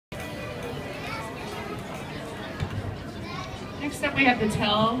Next up we have the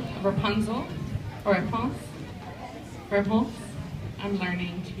tale of Rapunzel, or Rapunzel. I'm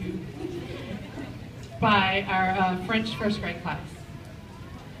learning to, by our French first grade class.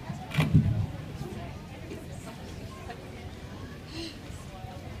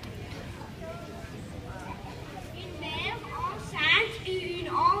 Une mère enceinte eut une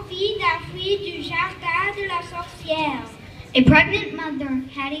envie d'un fruit du jardin de la sorcière. A pregnant mother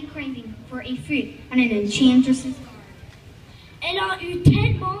had a craving for a fruit on an enchantress's garden. Elle en eut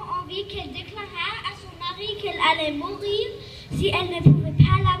tellement envie qu'elle déclara à son mari qu'elle allait mourir si elle ne pouvait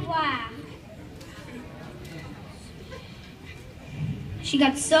pas l'avoir. She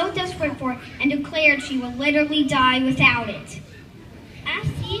got so desperate for it and declared she would literally die without it.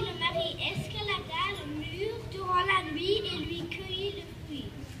 Ainsi, le mari escalada le mur durant la nuit et lui cueillit le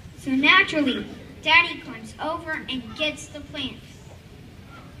fruit. So naturally, Daddy climbs over and gets the plant.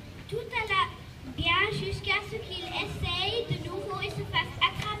 Tout alla bien jusqu'à ce qu'il essaye de nouveau et se fasse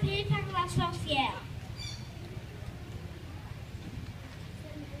attraper par la sorcière.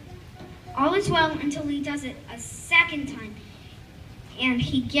 All is well until he does it a second time and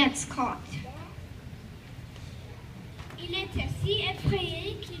he gets caught. Il était si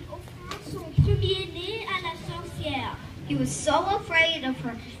effrayé qu'il offra son premier-né à la sorcière. He was so afraid of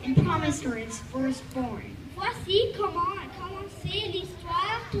her and promised her his firstborn. Voici comment a commencé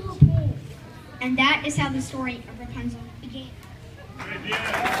l'histoire de Rapunzel. And that is how the story of Rapunzel began.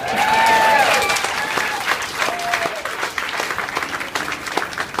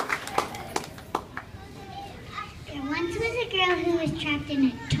 There once was a girl who was trapped in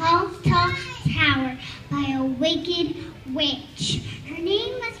a tall, tall tower by a wicked witch. Her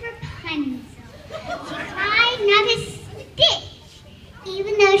name was Rapunzel. She cried not a stitch,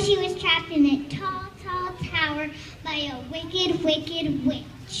 even though she was trapped in a tall, tall tower by a wicked, wicked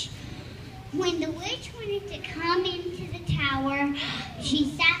witch. When the witch wanted to come into the tower, she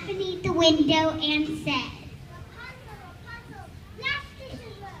sat beneath the window and said, "Rapunzel, Rapunzel, last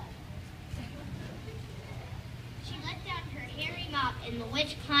kisses her." She let down her hairy mop and the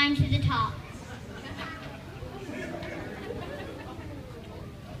witch climbed to the top.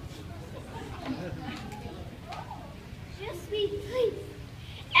 Je suis triste.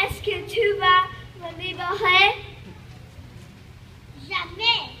 Est-ce que tu vas me libérer?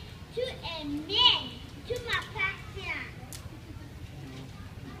 Jamais. Tu es mien. Tu m'appartiens.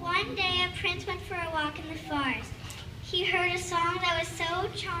 One day a prince went for a walk in the forest. He heard a song that was so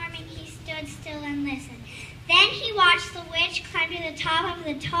charming he stood still and listened. Then he watched the witch climb to the top of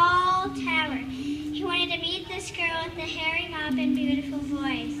the tall tower. He wanted to meet this girl with the hairy mop and beautiful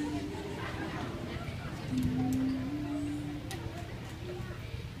voice.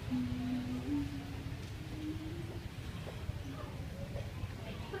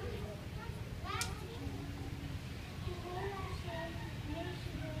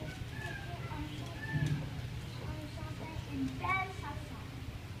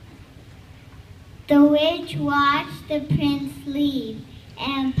 The witch watched the prince leave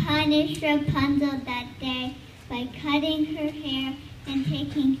and punished Rapunzel that day by cutting her hair and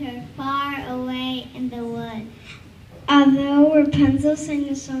taking her far away in the woods. Although Rapunzel sang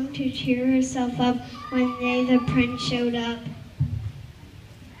a song to cheer herself up, one day the prince showed up.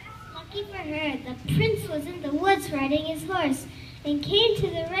 Lucky for her, the prince was in the woods riding his horse and came to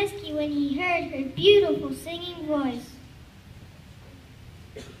the rescue when he heard her beautiful singing voice.